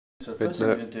So the first thing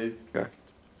we're going to do,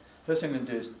 first thing I'm going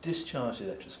to do is discharge the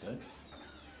electroscope.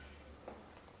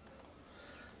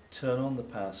 Turn on the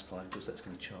power supply because that's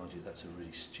going to charge it. That's a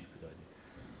really stupid idea.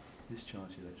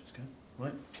 Discharge the electroscope.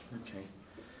 Right? Okay.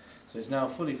 So it's now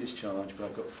fully discharged, but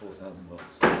I've got 4,000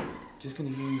 volts. Just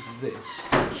going to use this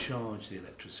to charge the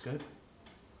electroscope.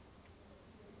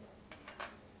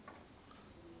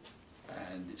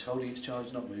 And it's holding its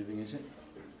charge, not moving, is it?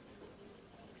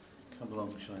 Come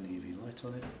along, shine the UV light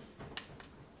on it.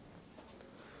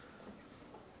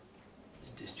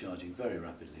 It's discharging very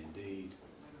rapidly indeed.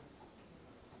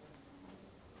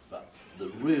 But the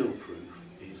real proof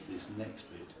is this next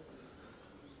bit.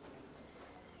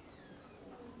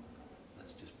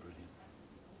 That's just brilliant.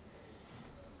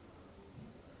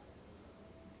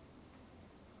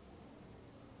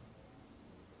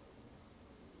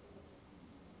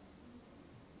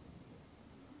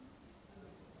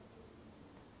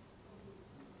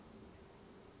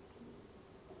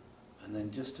 And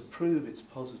then just to prove it's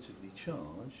positively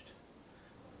charged,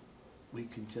 we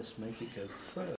can just make it go further.